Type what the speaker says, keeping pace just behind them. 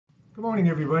Good morning,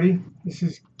 everybody. This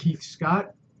is Keith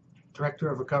Scott, Director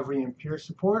of Recovery and Peer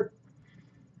Support,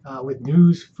 with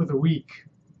news for the week.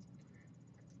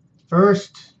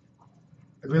 First,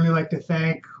 I'd really like to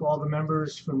thank all the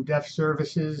members from Deaf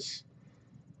Services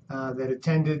that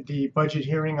attended the budget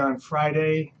hearing on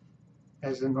Friday.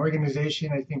 As an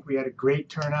organization, I think we had a great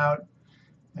turnout,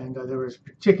 and there was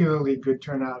particularly good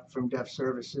turnout from Deaf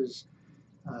Services.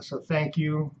 So thank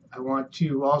you. I want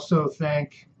to also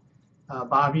thank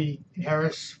Bobby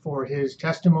Harris for his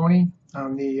testimony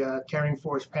on the Caring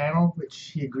Force panel,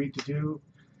 which he agreed to do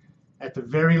at the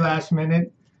very last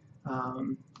minute.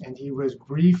 And he was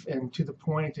brief and to the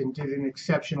point and did an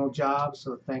exceptional job.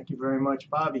 So thank you very much,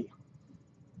 Bobby.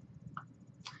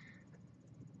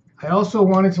 I also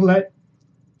wanted to let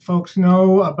folks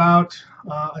know about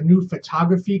a new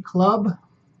photography club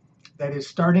that is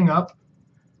starting up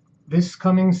this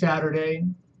coming Saturday,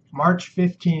 March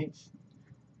 15th,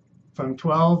 from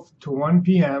 12 to 1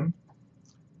 p.m.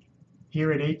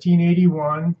 here at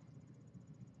 1881.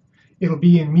 It'll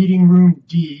be in meeting room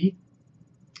D.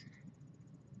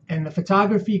 And the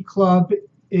photography club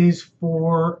is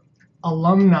for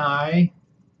alumni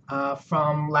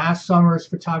from last summer's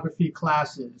photography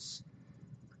classes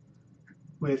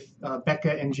with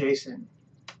Becca and Jason.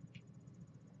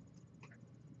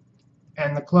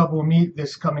 And the club will meet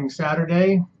this coming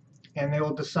Saturday, and they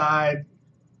will decide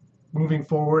moving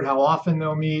forward how often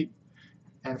they'll meet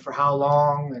and for how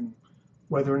long, and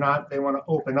whether or not they want to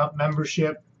open up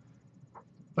membership.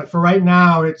 But for right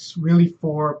now, it's really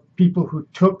for people who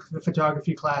took the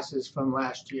photography classes from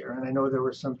last year, and I know there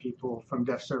were some people from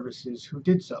Deaf Services who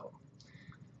did so.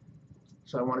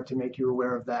 So I wanted to make you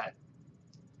aware of that.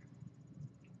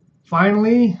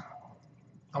 Finally,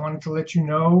 I wanted to let you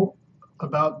know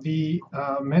about the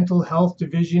Mental Health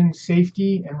Division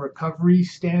Safety and Recovery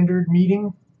Standard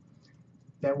meeting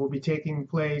that will be taking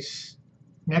place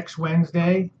next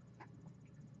Wednesday,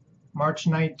 March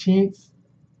 19th,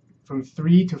 from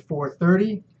 3 to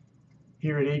 4:30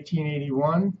 here at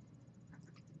 1881.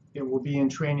 It will be in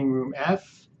training room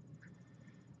F.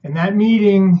 And that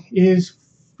meeting is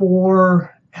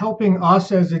for helping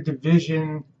us as a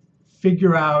division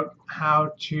figure out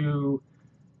how to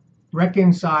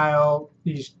reconcile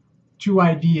these two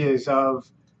ideas of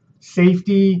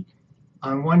safety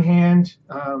on one hand,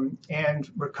 and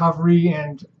recovery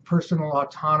and personal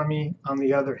autonomy on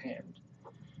the other hand.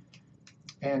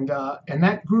 And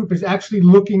that group is actually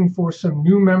looking for some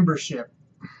new membership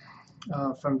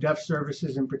from Deaf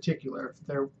Services in particular. If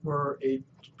there were a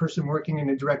person working in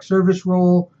a direct service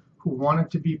role who wanted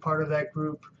to be part of that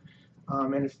group,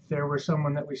 and if there were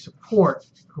someone that we support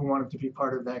who wanted to be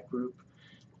part of that group,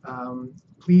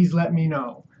 please let me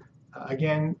know.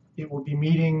 Again, it will be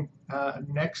meeting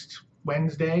next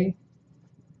Wednesday,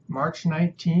 March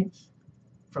 19th,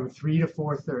 from 3 to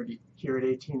 4:30 here at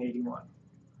 1881.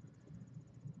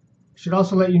 Should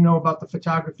also let you know about the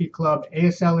photography club.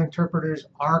 ASL interpreters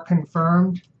are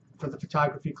confirmed for the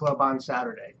photography club on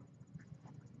Saturday.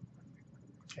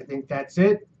 I think that's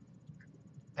it.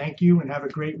 Thank you and have a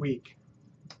great week.